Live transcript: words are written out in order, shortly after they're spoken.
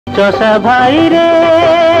चषा भाई रे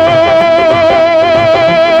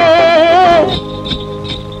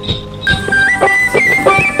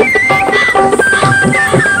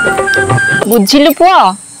बुझिलु पुआ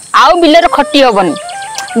आउ बिलर खटी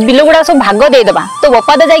हबनी बिल गुड़ा सब भाग दे दबा तो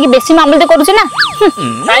बपा दा जाई बेसी मामले करूछ ना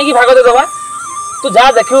काई की भाग दे दबा तू जा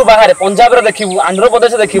देखिबू बाहर पंजाब रे देखिबू आंध्र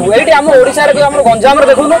प्रदेश देखिबू एठी हम ओडिसा रे हम गंजाम रे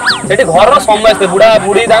देखुनु एठी घर समस्त बुढ़ा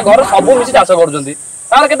बुढ़ी ता घर सब मिसी चाष करूछंती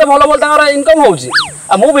तार केते भलो भलो तार इनकम होउची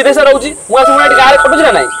आ मु विदेश रहउची मु आसी एठी गारे खटुची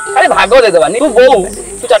ना नाही अरे भाग दे दबा तू बोउ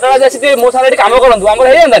तू चाटा जासी ते मो सारे एठी काम करंतु हमर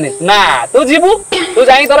हे जांदानी ना तू जीबू तू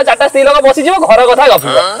जाई तोर चाटा स्त्री लोग बसी जीवो घर कथा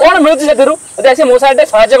गपिबो कोन मिलुची सेथिरु जदि आसी मो सारे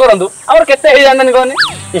सहायता करंतु हमर केते हे जांदानी कोनी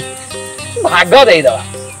भाग दे दबा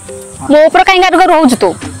मो ऊपर काई गार रहउछ तू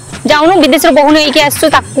जाउनु विदेश रे बहु नै के आसु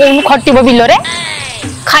ताको खटिबो बिल रे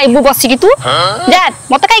खाइबू बसिकी तू जा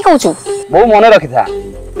मते काई कहउछु बहु मन रखिथा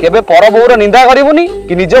केबे पर बहुर निंदा करिवुनी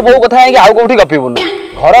कि निज बहु कथा है कि आउ कोठी गपिबुनी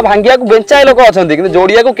घर भांगिया को बेंचाय लोक अछंती कि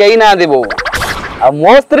जोड़िया को केई ना देबो आ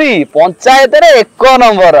मो स्त्री पंचायत रे एक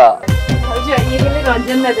नंबर भाउज ये गेले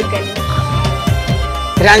रंजन ना दुकानी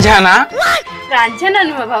रांझाना रांझन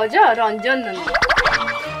नु भाउज रंजन नु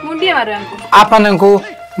मुंडिया मारो हमको आपन को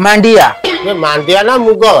मांडिया ये मांडिया ना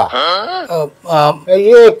मुगवा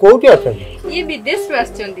ये कोठी अछंती ये विदेश में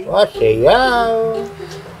आछंती ओ सेया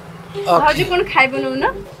भाउज कोन खाइ बनउ ना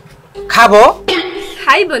खाबो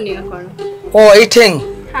खाइ बनियो कोन ओ ईटिंग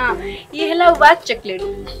हां ये हला वाच चॉकलेट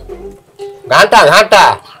घंटा घंटा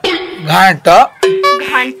घंटा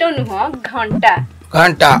घंटो नु हो घंटा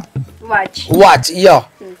घंटा watch watch yeah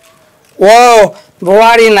wow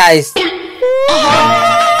very nice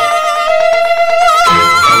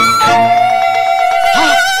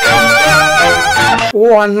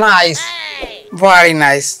oh nice very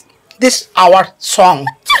nice this our song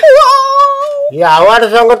ये आवार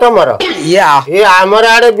संग तमर yeah ये हमर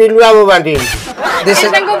आड़े बिलुआ मो बांटी this is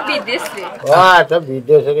संग विदेश रे वाह तो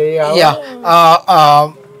विदेश रे yeah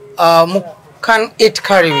मुखन eat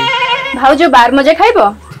curry भाउज बार मजा खाइबो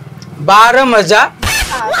बार मजा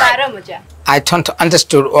हां बार मजा I don't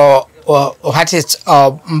understood what is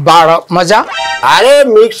bar maja अरे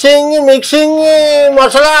मिक्सिंग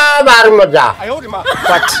मसला बार मजा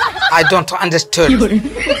but I don't understood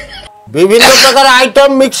विभिन्न प्रकार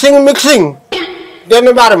आइटम मिक्सिंग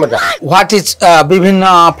देने बार मजा what is विभिन्न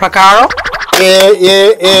प्रकार ये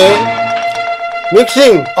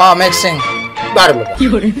मिक्सिंग mixing बार मजा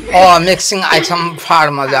mixing item far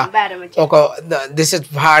maja बार मजा okay this is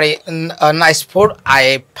very nice food I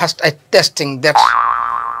testing that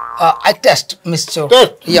I test Mr.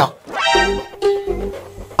 Test? yeah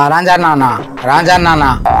Ranja nana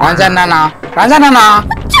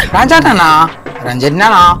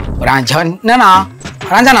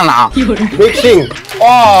mixing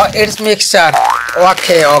oh it's mixer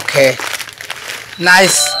okay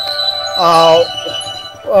nice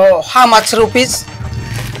how much rupees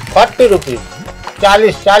 40 rupees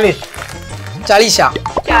 40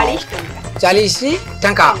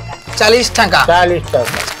 टंका 40 टंका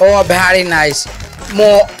oh very nice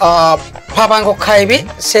mo papa को खाइबी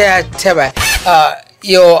से थेबे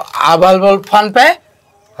you available phone pay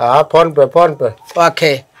हाँ phone पे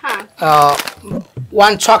okay हां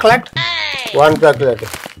one chocolate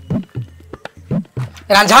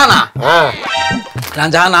Ranjana हाँ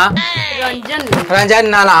Ranjan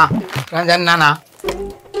nana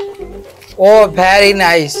oh very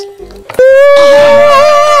nice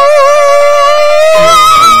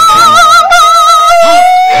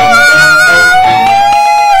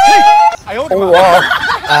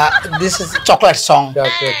this is chocolate song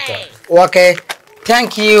okay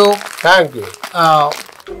thank you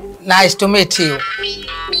nice to meet you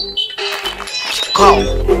come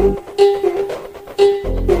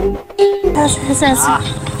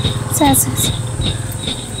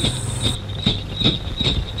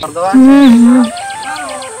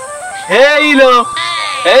हे इलो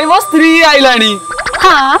ए मो स्त्री आइलानी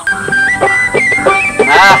हां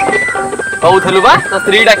हां कहउथलु बा तो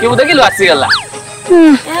स्त्री डाकिबु देखिलु आसी गला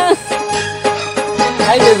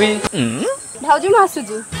हाय बेबी भाउज मासु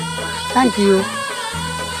जी thank you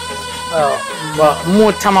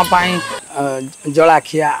मु क्षमा पाई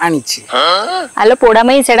जलाखिया आनिछि आलो पोड़ा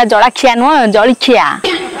मई सेडा जलाखिया नो जलिखिया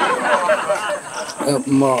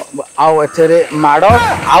आउ एथरे माडो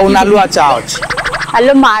आउ नालुआ चा अछि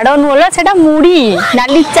आलो माडो नोला सेडा मुड़ी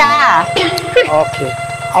नाली चा ओके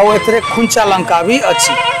आउ एथरे खुंचा लंका भी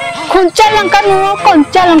अछि खुंचा लंका नो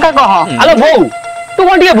कंचा लंका कह आलो भौ तू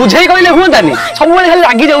कोन ଟିକେ बुझाई कहले हुंतानी सब बेले खाली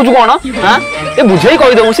लागी जाउछु कोन हां ए बुझाई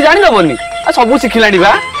कहि दउ से जानि दबनी आ सब सिखिलानी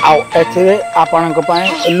बा आउ एथरे आपन को पाए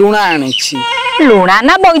लुणा आनिछि लुणा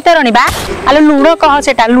ना बैतरणी बा आलो लुणो कह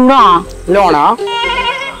सेटा लुणो लुणा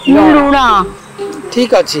लुण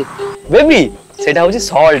ठीक अछि बेबी सेटा होची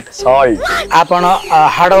सॉल्ट सॉल्ट आपण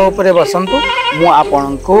हाड़ ऊपर बसंतु मु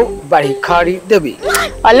आपण को बाड़ी खाड़ी देबी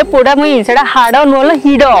अले पोड़ा मुई सेटा हाड़ नोल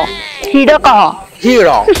हिड हिड कह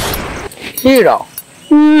हीरो हीरो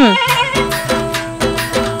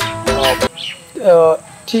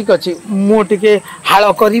ठीक अछि मु टिके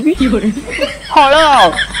हाळ करिबी हळ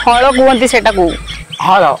हळ कुहंती सेटा को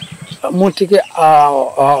हाळ मु टिके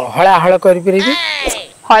हळा हळ करि परिबी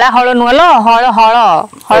हळा हळ नोल हळ हळ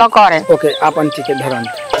हळ करे ओके आपण टिके धरन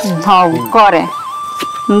हाउ करे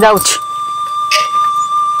जाउछ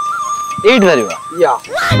एट धरिबा या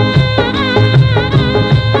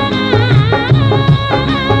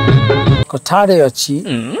कथारे अछि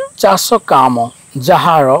चाष काम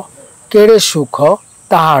जहार केड़े सुख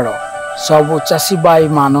ताहार सबु चासी बाई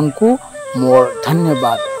मानंकु मोर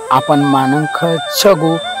धन्यवाद आपन मानंक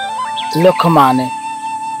छगु लोक माने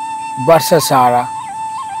वर्ष सारा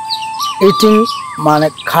इटिंग माने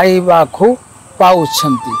खाइबा को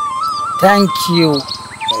पाउछंती थैंक यू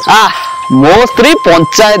मो स्त्री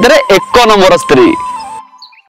पंचायत रे 1 नंबर स्त्री